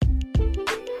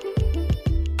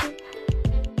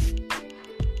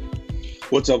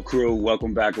What's up, crew?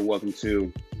 Welcome back or welcome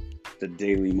to the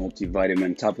Daily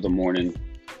Multivitamin. Top of the morning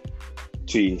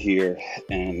to you here.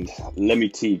 And let me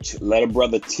teach. Let a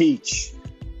brother teach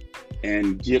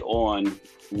and get on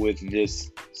with this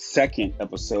second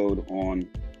episode on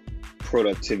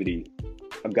productivity.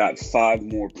 I've got 5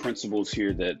 more principles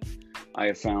here that I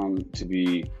have found to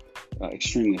be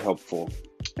extremely helpful.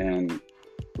 And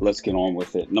let's get on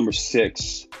with it. Number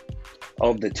 6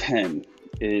 of the 10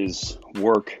 is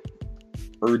work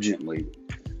urgently.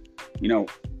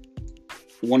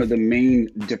 One of the main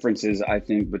differences I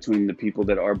think between the people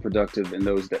that are productive and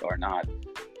those that are not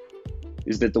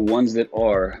is that the ones that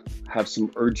are have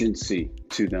some urgency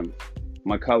to them.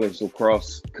 My college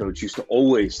lacrosse coach used to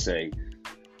always say,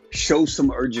 show some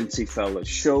urgency, fellas,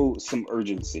 show some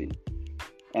urgency.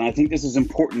 And I think this is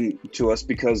important to us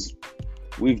because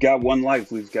we've got one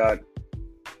life. We've got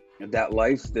that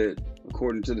life that,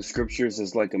 according to the scriptures,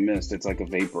 is like a mist. It's like a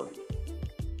vapor.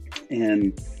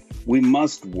 And we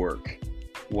must work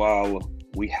while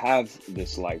we have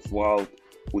this life, while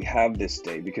we have this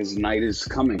day, because night is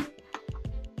coming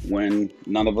when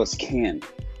none of us can.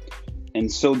 And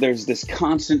so there's this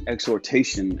constant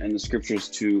exhortation in the scriptures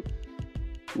to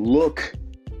look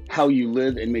how you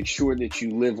live and make sure that you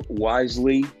live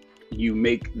wisely. You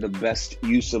make the best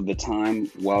use of the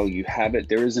time while you have it.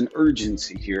 There is an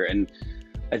urgency here. And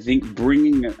I think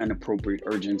bringing an appropriate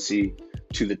urgency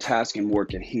to the task and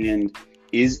work at hand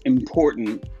is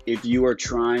important if you are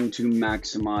trying to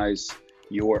maximize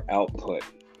your output.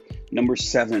 Number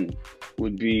 7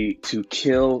 would be to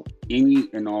kill any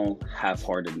and all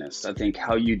half-heartedness. I think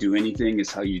how you do anything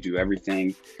is how you do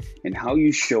everything, and how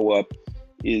you show up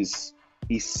is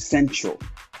essential.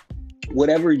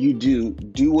 Whatever you do,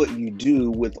 do what you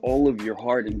do with all of your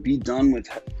heart and be done with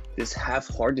this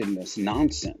half-heartedness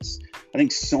nonsense. I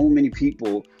think so many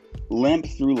people limp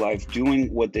through life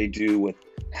doing what they do with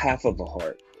half of a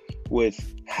heart, with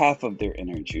half of their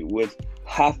energy, with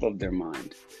half of their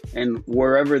mind. And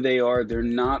wherever they are, they're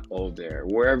not all there.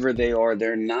 Wherever they are,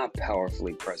 they're not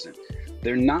powerfully present.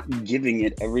 They're not giving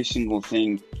it every single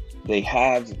thing they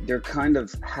have. They're kind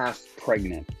of half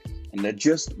pregnant. And I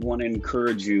just want to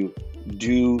encourage you,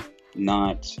 do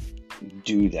not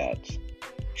do that.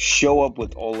 Show up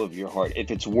with all of your heart. If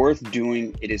it's worth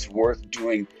doing, it is worth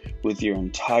doing with your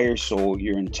entire soul,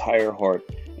 your entire heart,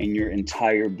 and your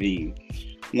entire being.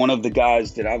 One of the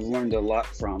guys that I've learned a lot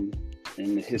from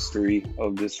in the history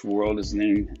of this world, his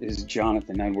name is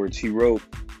Jonathan Edwards. He wrote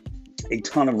a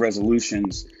ton of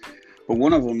resolutions, but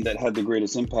one of them that had the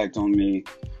greatest impact on me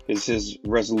is his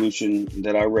resolution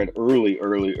that I read early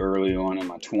on in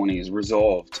my 20s,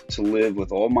 resolved to live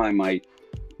with all my might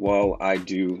while I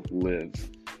do live.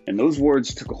 And those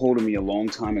words took a hold of me a long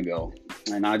time ago.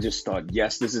 And I just thought,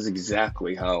 yes, this is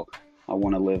exactly how I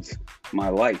want to live my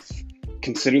life.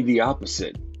 Consider the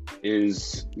opposite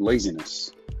is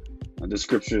laziness. The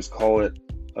scriptures call it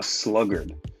a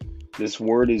sluggard. This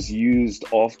word is used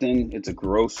often. It's a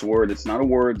gross word. It's not a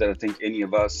word that I think any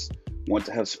of us want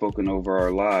to have spoken over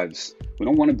our lives. We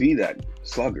don't want to be that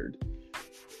sluggard.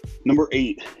 Number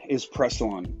 8 is press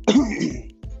on.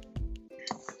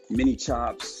 Many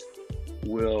chops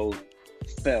will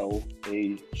fell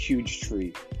a huge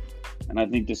tree. And I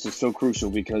think this is so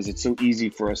crucial because it's so easy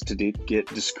for us to get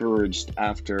discouraged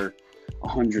after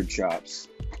 100 chops,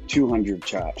 200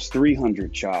 chops,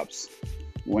 300 chops,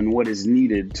 when what is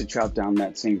needed to chop down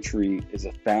that same tree is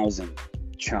 1,000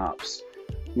 chops.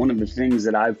 One of the things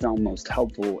that I've found most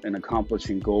helpful in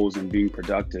accomplishing goals and being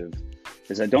productive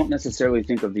is I don't necessarily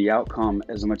think of the outcome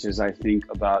as much as I think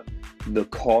about the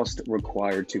cost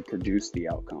required to produce the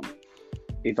outcome.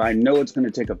 If I know it's going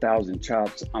to take 1,000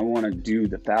 chops, I want to do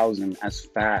the 1,000 as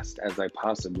fast as I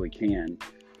possibly can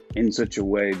in such a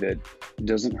way that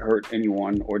doesn't hurt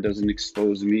anyone or doesn't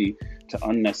expose me to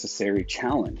unnecessary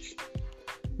challenge.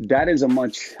 That is a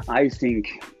much, I think,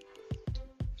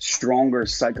 stronger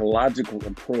psychological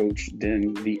approach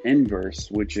than the inverse,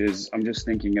 which is I'm just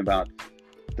thinking about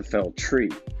the felled tree.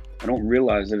 I don't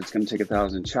realize that it's going to take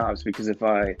 1,000 chops, because if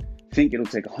I think it'll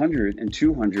take 100 and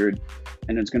 200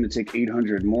 and it's going to take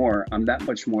 800 more, I'm that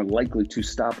much more likely to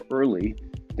stop early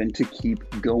than to keep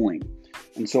going.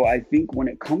 And so I think when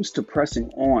it comes to pressing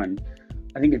on,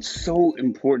 I think it's so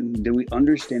important that we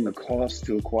understand the cost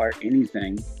to acquire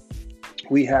anything.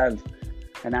 We have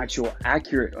an actual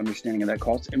accurate understanding of that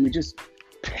cost, and we just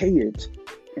pay it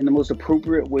in the most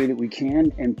appropriate way that we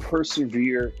can and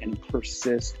persevere and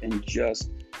persist and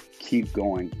just keep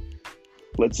going.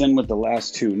 Let's end with the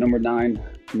last 2. Number 9,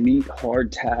 meet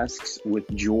hard tasks with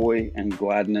joy and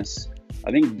gladness.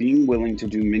 I think being willing to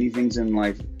do many things in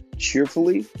life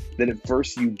cheerfully that at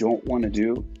first you don't want to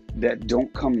do that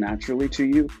don't come naturally to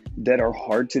you, that are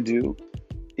hard to do,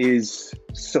 is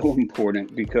so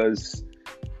important, because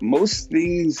most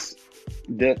things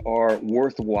that are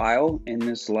worthwhile in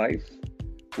this life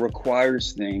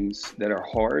requires things that are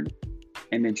hard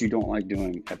and that you don't like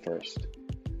doing at first.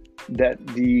 That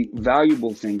the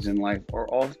valuable things in life are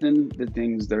often the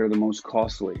things that are the most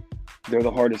costly. They're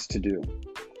the hardest to do.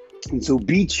 And so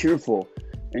be cheerful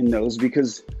in those,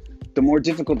 because the more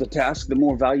difficult the task, the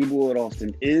more valuable it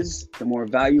often is. The more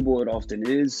valuable it often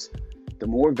is, the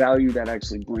more value that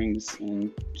actually brings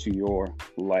into your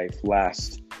life.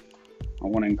 Last, I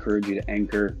want to encourage you to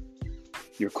anchor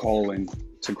your calling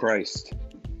to Christ.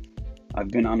 I've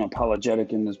been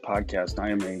unapologetic in this podcast.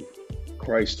 I am a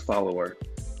Christ follower.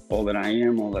 All that I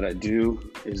am, all that I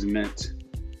do is meant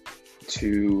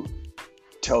to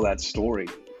tell that story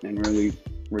and really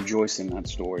rejoice in that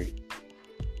story.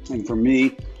 And for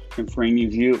me, and for any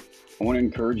of you, I want to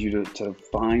encourage you to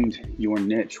find your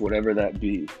niche, whatever that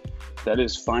be. That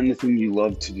is, find the thing you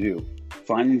love to do.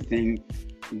 Find the thing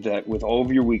that, with all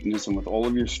of your weakness and with all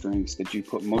of your strengths, that you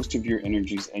put most of your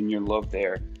energies and your love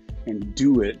there, and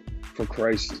do it for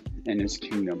Christ and His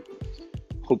kingdom.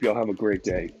 Hope y'all have a great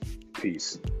day.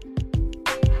 Peace.